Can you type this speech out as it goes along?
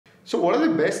So what are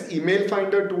the best email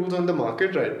finder tools on the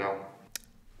market right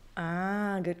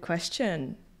now? Good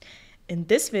question. In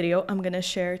this video, I'm going to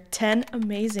share 10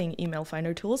 amazing email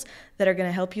finder tools that are going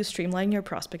to help you streamline your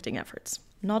prospecting efforts.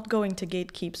 Not going to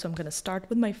gatekeep, so I'm going to start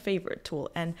with my favorite tool.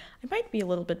 And I might be a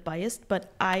little bit biased,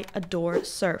 but I adore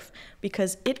Surfe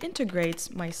because it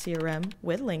integrates my CRM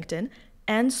with LinkedIn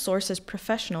and sources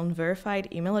professional and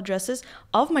verified email addresses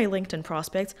of my LinkedIn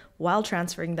prospects while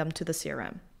transferring them to the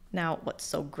CRM. Now, what's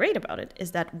so great about it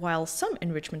is that while some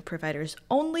enrichment providers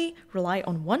only rely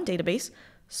on one database,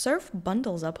 Surfe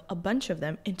bundles up a bunch of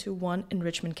them into one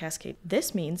enrichment cascade.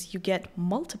 This means you get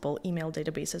multiple email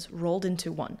databases rolled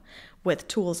into one. With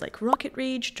tools like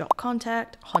RocketReach,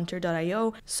 Dropcontact,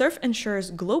 Hunter.io, Surfe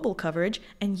ensures global coverage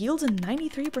and yields a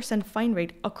 93% find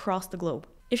rate across the globe.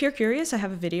 If you're curious, I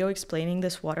have a video explaining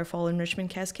this waterfall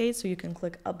enrichment cascade, so you can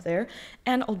click up there,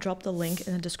 and I'll drop the link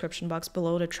in the description box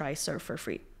below to try Surfe for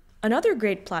free. Another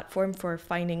great platform for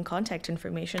finding contact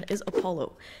information is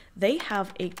Apollo. They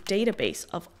have a database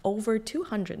of over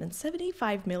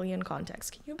 275 million contacts.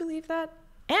 Can you believe that?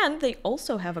 And they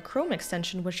also have a Chrome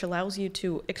extension which allows you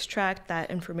to extract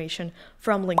that information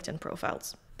from LinkedIn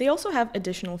profiles. They also have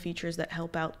additional features that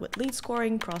help out with lead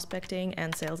scoring, prospecting,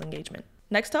 and sales engagement.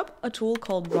 Next up, a tool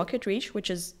called RocketReach, which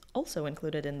is also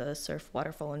included in the Surfe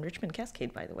Waterfall Enrichment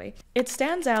Cascade, by the way. It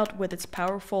stands out with its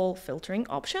powerful filtering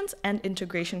options and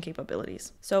integration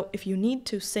capabilities. So if you need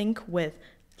to sync with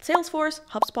Salesforce,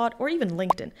 HubSpot, or even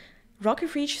LinkedIn,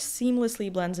 RocketReach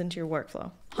seamlessly blends into your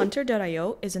workflow.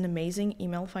 Hunter.io is an amazing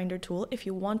email finder tool if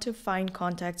you want to find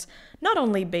contacts not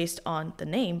only based on the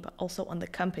name, but also on the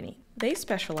company. They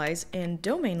specialize in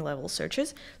domain-level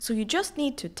searches, so you just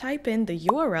need to type in the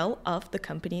URL of the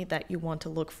company that you want to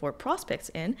look for prospects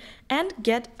in and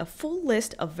get a full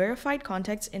list of verified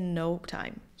contacts in no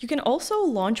time. You can also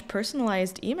launch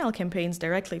personalized email campaigns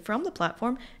directly from the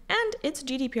platform, and it's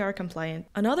GDPR compliant.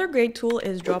 Another great tool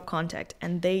is Dropcontact,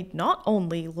 and they not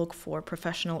only look for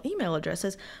professional email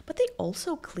addresses, but they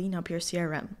also clean up your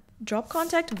CRM.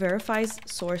 Dropcontact verifies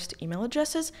sourced email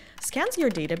addresses, scans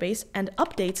your database, and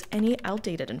updates any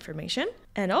outdated information,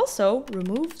 and also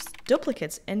removes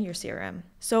duplicates in your CRM.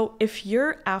 So if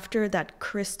you're after that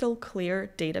crystal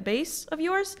clear database of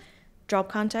yours,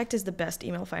 Dropcontact is the best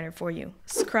email finder for you.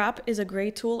 Scrap is a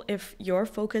great tool if your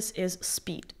focus is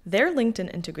speed. Their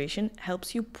LinkedIn integration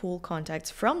helps you pull contacts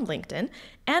from LinkedIn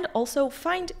and also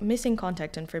find missing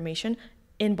contact information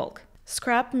in bulk.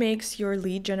 Scrap makes your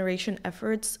lead generation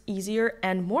efforts easier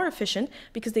and more efficient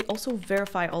because they also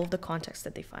verify all of the contacts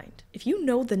that they find. If you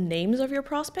know the names of your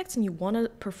prospects and you want to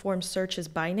perform searches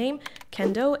by name,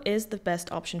 Kendo is the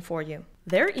best option for you.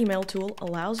 Their email tool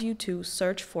allows you to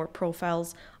search for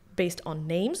profiles based on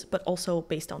names, but also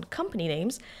based on company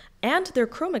names, and their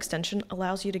Chrome extension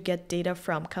allows you to get data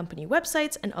from company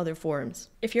websites and other forums.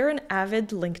 If you're an avid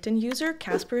LinkedIn user,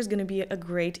 Casper is going to be a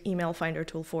great email finder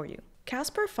tool for you.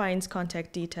 Casper finds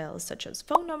contact details such as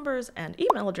phone numbers and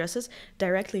email addresses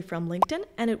directly from LinkedIn,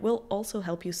 and it will also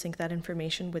help you sync that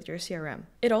information with your CRM.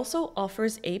 It also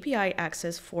offers API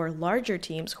access for larger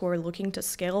teams who are looking to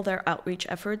scale their outreach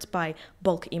efforts by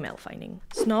bulk email finding.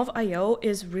 Snov.io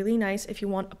is really nice if you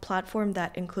want a platform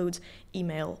that includes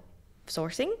email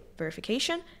sourcing,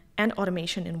 verification, and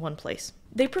automation in one place.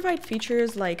 They provide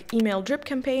features like email drip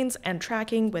campaigns and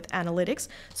tracking with analytics,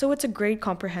 so it's a great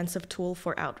comprehensive tool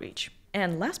for outreach.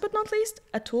 And last but not least,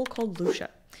 a tool called Lusha.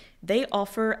 They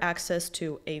offer access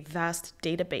to a vast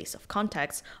database of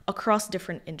contacts across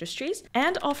different industries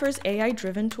and offers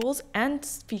AI-driven tools and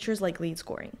features like lead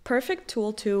scoring. Perfect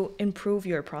tool to improve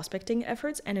your prospecting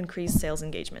efforts and increase sales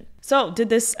engagement. So, did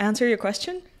this answer your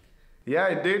question? Yeah,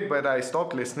 it did, but I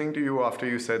stopped listening to you after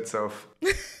you said Surfe.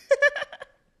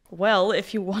 Well,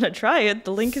 if you want to try it,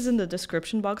 the link is in the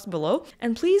description box below.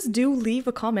 And please do leave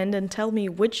a comment and tell me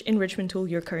which enrichment tool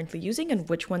you're currently using and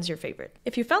which one's your favorite.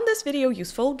 If you found this video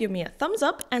useful, give me a thumbs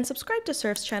up and subscribe to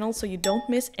Surfe's channel so you don't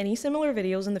miss any similar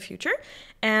videos in the future.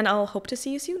 And I'll hope to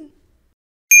see you soon.